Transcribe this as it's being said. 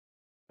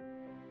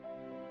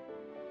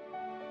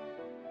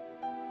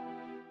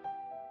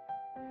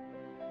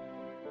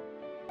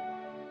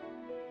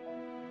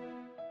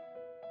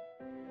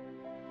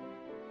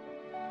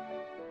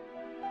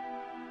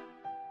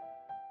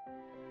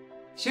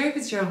Sherry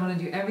Fitzgerald want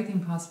to do everything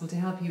possible to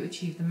help you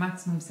achieve the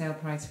maximum sale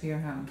price for your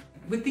home.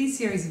 With these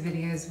series of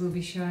videos, we'll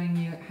be showing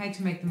you how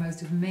to make the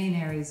most of the main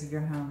areas of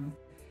your home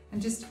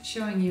and just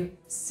showing you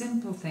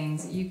simple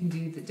things that you can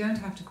do that don't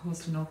have to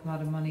cost an awful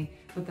lot of money,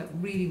 but that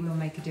really will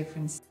make a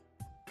difference.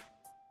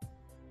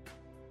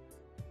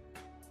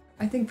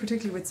 I think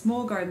particularly with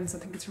small gardens, I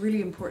think it's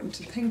really important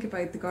to think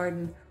about the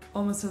garden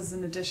almost as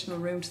an additional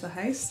room to the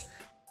house.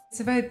 It's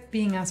about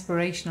being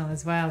aspirational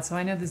as well. So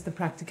I know there's the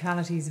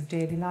practicalities of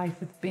daily life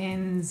with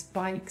bins,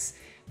 bikes,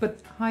 but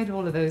hide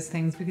all of those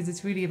things because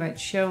it's really about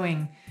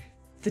showing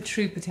the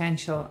true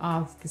potential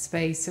of the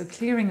space. So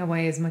clearing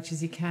away as much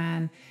as you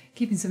can,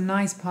 keeping some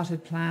nice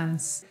potted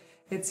plants.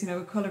 It's,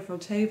 a colourful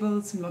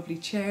table, some lovely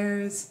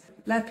chairs.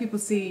 Let people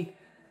see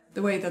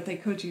the way that they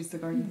could use the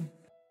garden.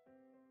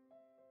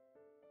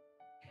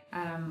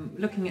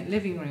 Looking at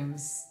living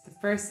rooms, the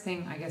first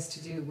thing I guess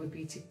to do would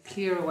be to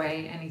clear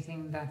away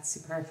anything that's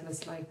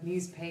superfluous, like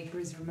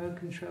newspapers, remote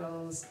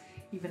controls,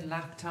 even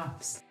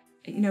laptops.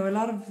 A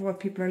lot of what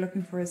people are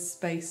looking for is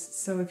space.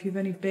 So if you have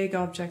any big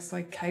objects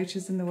like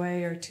couches in the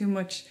way or too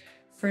much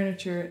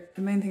furniture,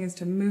 the main thing is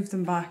to move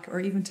them back or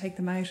even take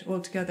them out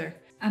altogether.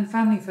 And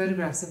family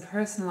photographs of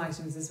personal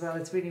items as well.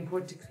 It's really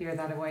important to clear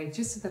that away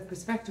just so that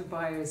prospective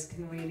buyers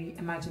can really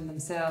imagine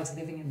themselves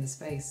living in the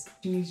space.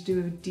 You need to do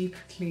a deep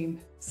clean.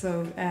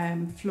 So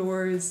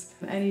floors,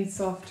 any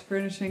soft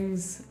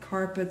furnishings,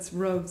 carpets,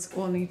 rugs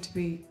all need to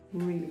be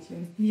really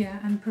clean. Yeah,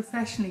 and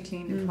professionally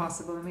clean if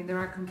possible. I mean, there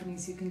are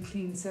companies who can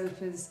clean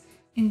sofas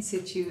in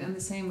situ, and the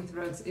same with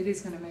rugs. It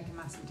is going to make a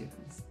massive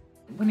difference.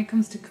 When it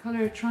comes to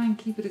colour, try and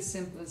keep it as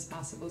simple as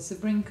possible. So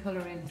bring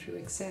colour in through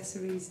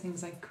accessories,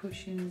 things like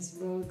cushions,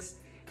 rugs.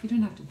 You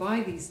don't have to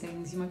buy these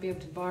things. You might be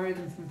able to borrow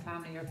them from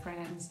family or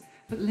friends,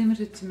 but limit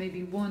it to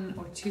maybe 1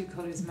 or 2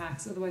 colours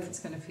max. Otherwise it's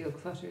going to feel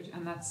cluttered,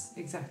 and that's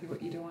exactly what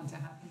you don't want to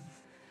happen.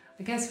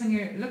 I guess when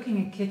you're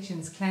looking at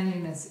kitchens,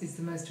 cleanliness is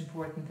the most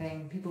important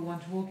thing. People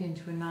want to walk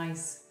into a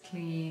nice,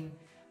 clean,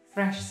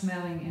 fresh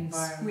smelling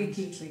environment.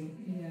 Squeaky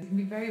clean. Yeah, it can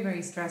be very,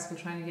 very stressful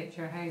trying to get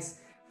your house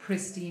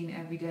pristine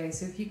every day.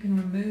 So if you can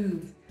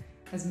remove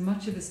as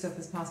much of the stuff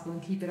as possible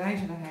and keep it out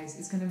of the house,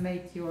 it's going to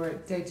make your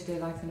day-to-day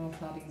life an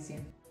awful lot easier.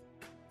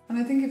 And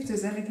I think if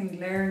there's anything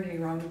glaringly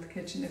wrong with the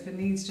kitchen, if it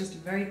needs just a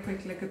very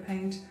quick lick of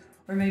paint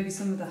or maybe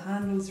some of the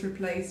handles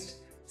replaced,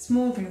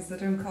 small things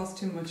that don't cost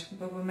too much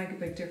but will make a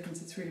big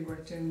difference, it's really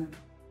worth doing them.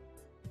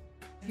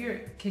 If your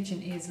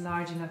kitchen is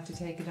large enough to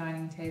take a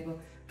dining table,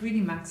 really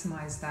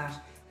maximise that.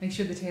 Make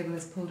sure the table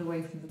is pulled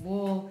away from the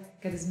wall,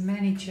 get as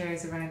many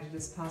chairs around it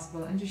as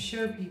possible, and just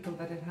show people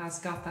that it has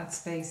got that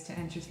space to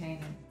entertain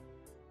in.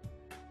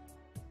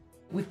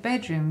 With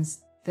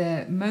bedrooms,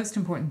 the most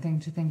important thing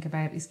to think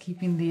about is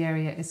keeping the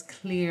area as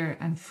clear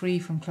and free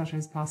from clutter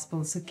as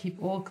possible. So keep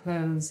all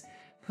clothes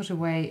put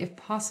away. If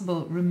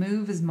possible,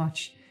 remove as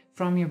much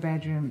from your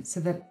bedroom so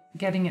that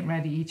getting it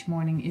ready each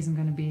morning isn't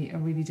going to be a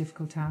really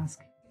difficult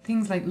task.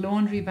 Things like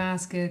laundry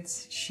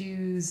baskets,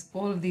 shoes,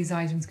 all of these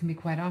items can be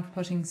quite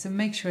off-putting, so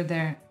make sure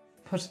they're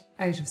put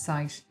out of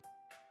sight.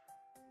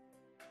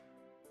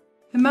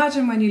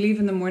 Imagine when you leave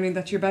in the morning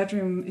that your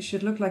bedroom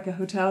should look like a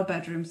hotel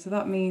bedroom. So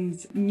that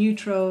means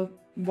neutral,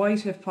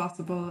 white if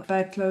possible,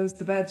 bedclothes.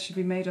 The beds should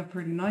be made up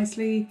really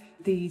nicely.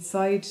 The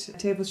side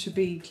tables should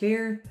be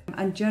clear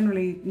and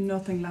generally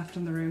nothing left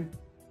in the room.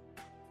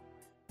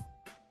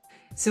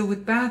 So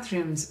with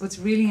bathrooms, what's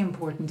really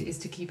important is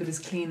to keep it as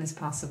clean as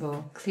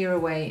possible. Clear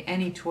away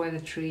any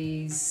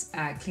toiletries,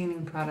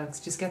 cleaning products,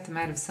 just get them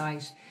out of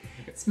sight.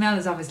 Smell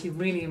is obviously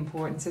really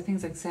important, so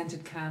things like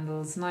scented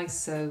candles, nice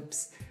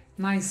soaps,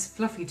 nice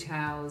fluffy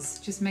towels,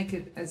 just make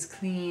it as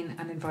clean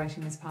and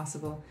inviting as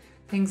possible.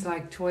 Things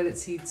like toilet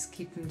seats,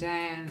 keep them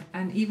down,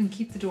 and even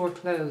keep the door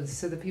closed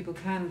so that people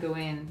can go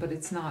in, but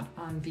it's not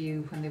on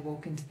view when they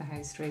walk into the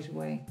house straight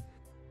away.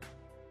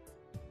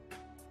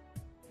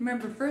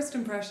 Remember, first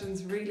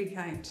impressions really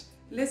count.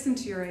 Listen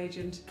to your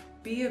agent,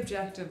 be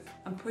objective,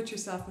 and put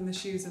yourself in the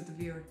shoes of the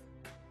viewer.